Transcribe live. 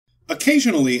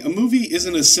Occasionally, a movie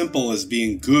isn't as simple as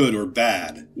being good or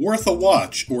bad, worth a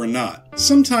watch or not.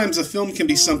 Sometimes a film can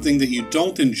be something that you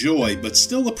don't enjoy but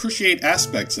still appreciate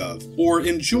aspects of, or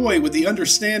enjoy with the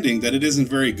understanding that it isn't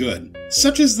very good.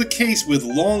 Such is the case with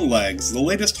Longlegs, the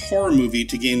latest horror movie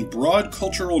to gain broad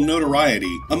cultural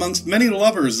notoriety amongst many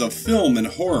lovers of film and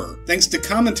horror, thanks to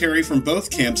commentary from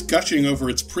both camps gushing over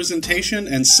its presentation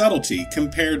and subtlety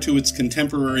compared to its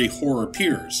contemporary horror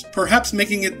peers, perhaps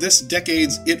making it this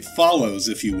decade's It Follows,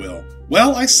 if you will.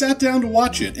 Well, I sat down to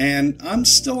watch it, and I'm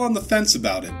still on the fence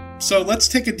about it. So let's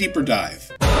take a deeper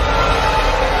dive.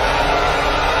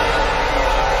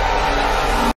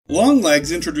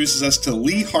 Longlegs introduces us to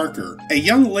Lee Harker, a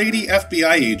young lady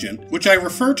FBI agent, which I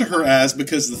refer to her as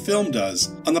because the film does,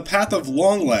 on the path of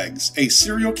Longlegs, a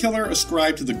serial killer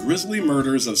ascribed to the grisly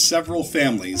murders of several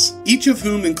families, each of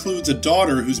whom includes a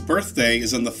daughter whose birthday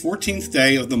is on the 14th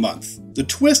day of the month. The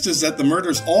twist is that the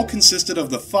murders all consisted of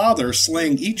the father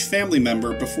slaying each family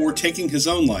member before taking his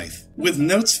own life, with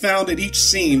notes found at each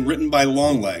scene written by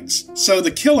Longlegs. So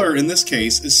the killer, in this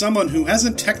case, is someone who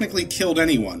hasn't technically killed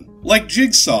anyone. Like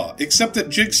Jigsaw, except that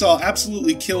Jigsaw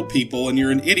absolutely killed people and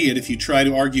you're an idiot if you try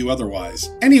to argue otherwise.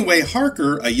 Anyway,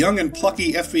 Harker, a young and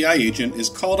plucky FBI agent, is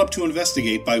called up to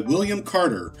investigate by William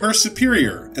Carter, her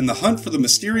superior, and the hunt for the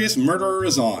mysterious murderer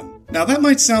is on. Now that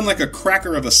might sound like a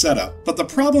cracker of a setup, but the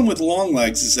problem with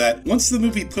Longlegs is that once the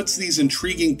movie puts these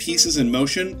intriguing pieces in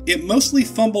motion, it mostly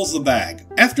fumbles the bag.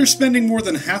 After spending more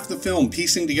than half the film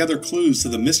piecing together clues to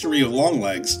the mystery of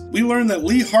Longlegs, we learn that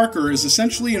Lee Harker is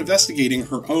essentially investigating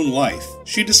her own life.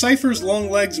 She deciphers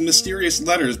Longlegs' mysterious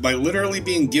letters by literally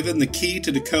being given the key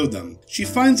to decode them. She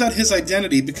finds out his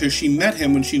identity because she met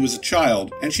him when she was a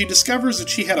child, and she discovers that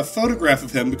she had a photograph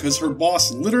of him because her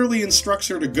boss literally instructs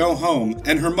her to go home,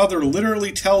 and her mother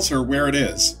literally tells her where it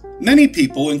is. Many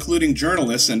people, including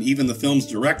journalists and even the film's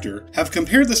director, have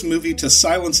compared this movie to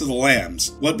Silence of the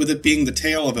Lambs, what with it being the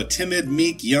tale of a timid,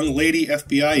 meek young lady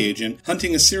FBI agent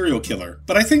hunting a serial killer.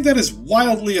 But I think that is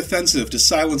wildly offensive to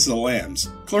Silence of the Lambs.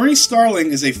 Clarice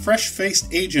Starling is a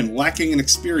fresh-faced agent lacking in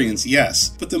experience, yes,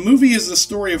 but the movie is the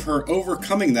story of her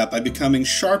overcoming that by becoming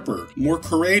sharper, more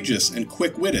courageous, and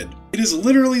quick-witted. It is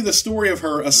literally the story of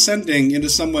her ascending into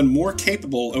someone more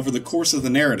capable over the course of the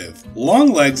narrative.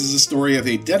 Longlegs is a story of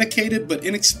a dedicated but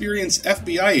inexperienced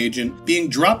FBI agent being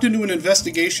dropped into an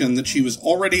investigation that she was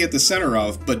already at the center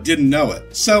of but didn't know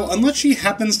it. So unless she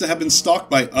happens to have been stalked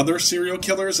by other serial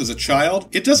killers as a child,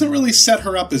 it doesn't really set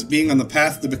her up as being on the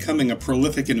path to becoming a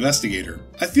prolific investigator.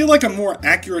 I feel like a more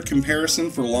accurate comparison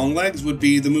for Longlegs would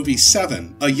be the movie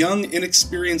Seven. A young,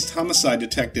 inexperienced homicide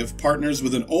detective partners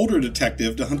with an older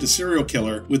detective to hunt a serial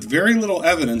killer with very little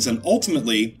evidence, and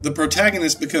ultimately, the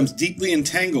protagonist becomes deeply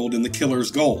entangled in the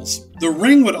killer's goals. The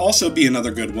Ring would also be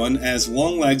another good one, as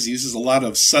Longlegs uses a lot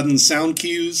of sudden sound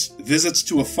cues, visits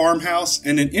to a farmhouse,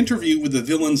 and an interview with the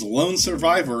villain's lone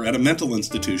survivor at a mental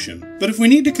institution. But if we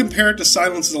need to compare it to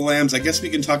Silence of the Lambs, I guess we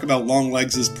can talk about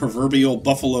Longlegs' proverbial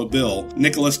Buffalo Bill,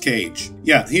 Nicolas Cage.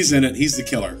 Yeah, he's in it, he's the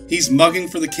killer. He's mugging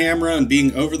for the camera and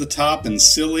being over the top and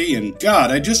silly, and God,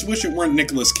 I just wish it weren't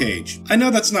Nicolas Cage. I know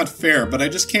that's not fair, but I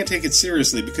just can't take it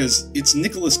seriously because it's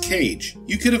Nicolas Cage.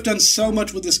 You could have done so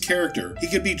much with this character. He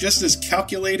could be just as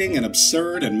calculating and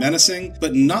absurd and menacing,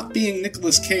 but not being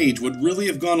Nicolas Cage would really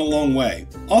have gone a long way.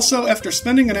 Also, after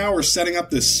spending an hour setting up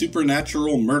this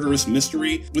supernatural murderous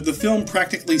mystery, with the film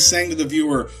practically saying to the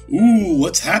viewer, "Ooh,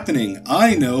 what's happening?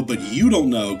 I know, but you don't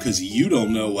know, cause you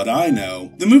don't know what I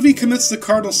know," the movie commits the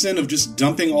cardinal sin of just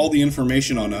dumping all the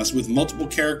information on us with multiple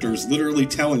characters literally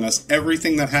telling us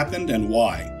everything that happened and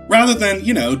why. Rather than,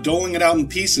 doling it out in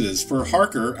pieces for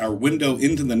Harker, our window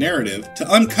into the narrative,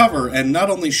 to uncover and not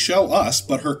only show us,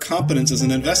 but her competence as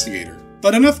an investigator.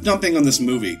 But enough dumping on this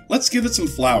movie. Let's give it some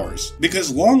flowers.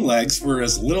 Because Longlegs, for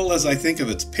as little as I think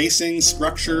of its pacing,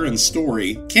 structure, and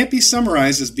story, can't be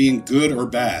summarized as being good or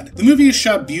bad. The movie is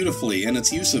shot beautifully, and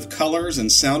its use of colors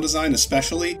and sound design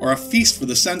especially are a feast for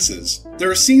the senses.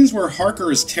 There are scenes where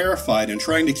Harker is terrified and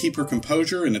trying to keep her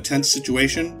composure in a tense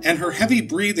situation, and her heavy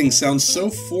breathing sounds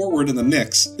so forward in the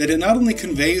mix that it not only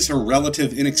conveys her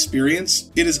relative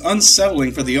inexperience, it is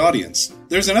unsettling for the audience.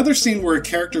 There's another scene where a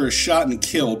character is shot and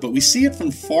killed, but we see it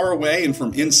from far away and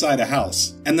from inside a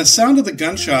house. And the sound of the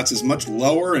gunshots is much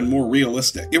lower and more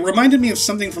realistic. It reminded me of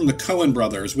something from the Coen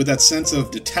brothers, with that sense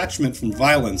of detachment from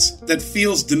violence that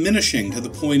feels diminishing to the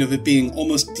point of it being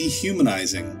almost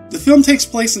dehumanizing. The film takes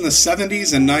place in the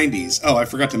 70s and 90s, oh, I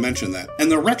forgot to mention that,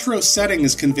 and the retro setting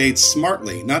is conveyed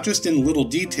smartly, not just in little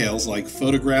details like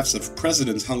photographs of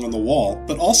presidents hung on the wall,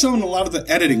 but also in a lot of the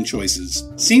editing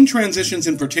choices. Scene transitions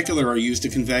in particular are used to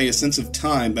convey a sense of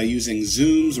time by using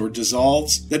zooms or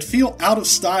dissolves that feel out of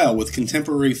style with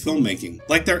contemporary filmmaking,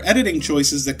 like they're editing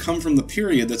choices that come from the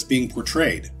period that's being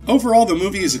portrayed. Overall, the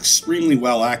movie is extremely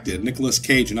well acted, Nicolas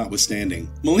Cage notwithstanding.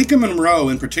 Malika Monroe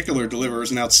in particular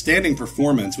delivers an outstanding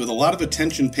performance with a lot of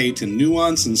attention paid to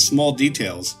nuance and small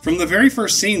details. From the very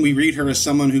first scene, we read her as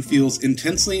someone who feels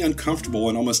intensely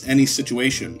uncomfortable in almost any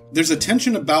situation. There's a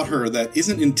tension about her that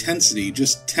isn't intensity,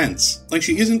 just tense. Like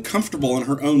she isn't comfortable in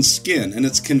her own skin, and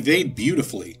it's conveyed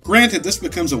beautifully. Granted, this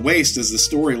becomes a waste as the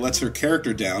story lets her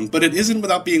character down, but it isn't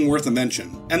without being worth a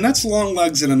mention. And that's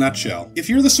Longlegs in a nutshell. If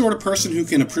you're the sort of person who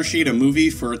can appreciate a movie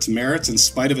for its merits in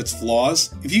spite of its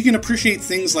flaws, if you can appreciate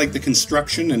things like the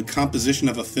construction and composition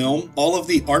of a film, all of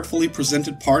the artfully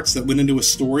presented parts that went into a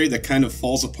story that kind of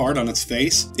falls apart on its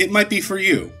face, it might be for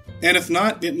you. And if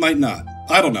not, it might not.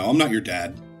 I don't know, I'm not your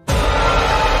dad.